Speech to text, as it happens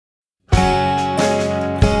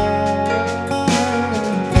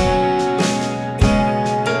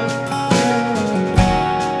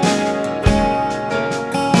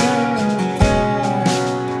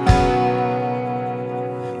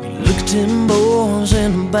boys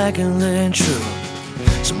in the back of their truck,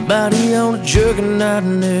 somebody on a jerking out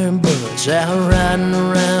in their butts, out riding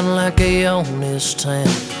around like they own this town.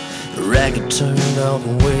 The racket turned all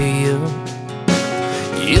the way up.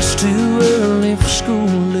 It's too early for school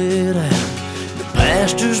let out. The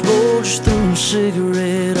pastor's boy just threw a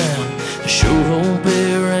cigarette out. The short old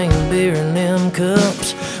pair ain't beer in them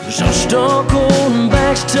cups. There's some star cold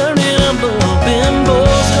backs turning up. Them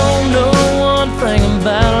boys don't know one thing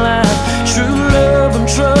about life. True love and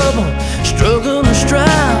trouble, struggle and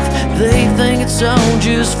strife. They think it's all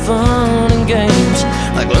just fun and games,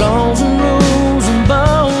 like laws and rules and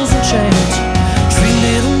balls and chains. Treat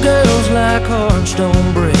little girls like hearts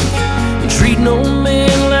don't break, and treat no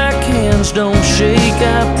men like hands don't shake.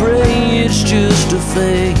 I pray it's just a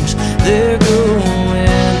phase they're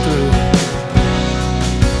going through.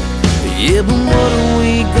 Yeah, but what are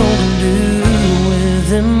we gonna do with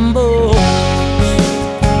them boys?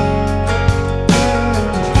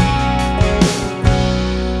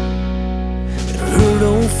 Heard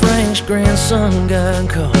old Frank's grandson got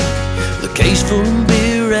caught with a case full of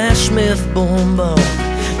beer at Smith-Born Bar.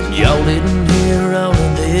 Y'all didn't hear all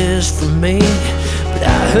of this from me, but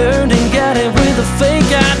I heard he got it with a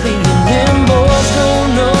fake ID. And them boys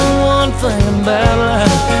don't know one thing about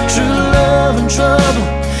life. True love and trouble,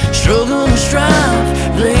 struggle and strife.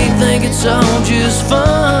 They think it's all just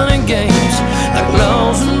fun and games, like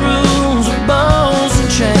laws and rules and balls and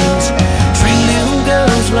chains. Treat little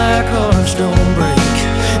girls like hearts don't break,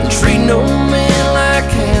 and treat no men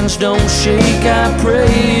like hands don't shake. I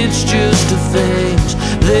pray it's just a phase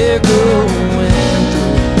they're going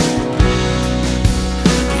through.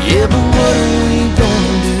 Yeah, but what are we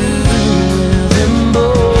gonna do with them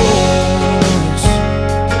boys?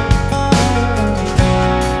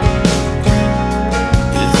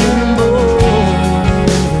 With them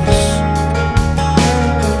boys.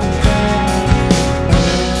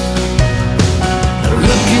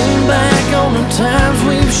 Looking back on the times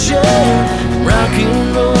we've shared, rock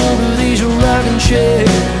and roll to these rocking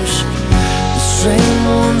chairs, the same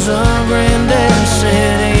ones our granddad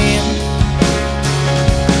sat in.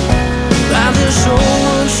 By this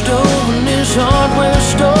old stove and this hardware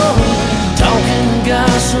store, talking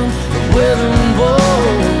gossip, weather and war,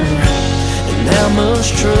 and how much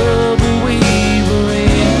trouble we were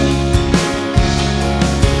in.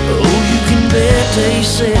 Oh, you can bet they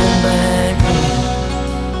said back then.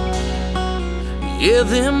 Yeah,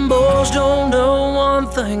 them boys don't know one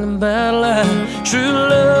thing about life. True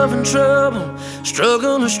love and trouble,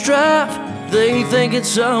 struggle and strife. They think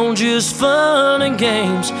it's all just fun and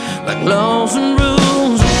games, like laws and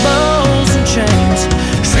rules and balls and chains.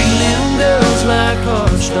 Treat little girls like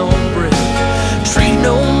hearts don't break, treat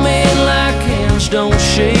no men like hands don't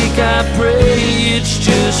shake. I pray it's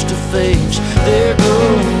just a phase they're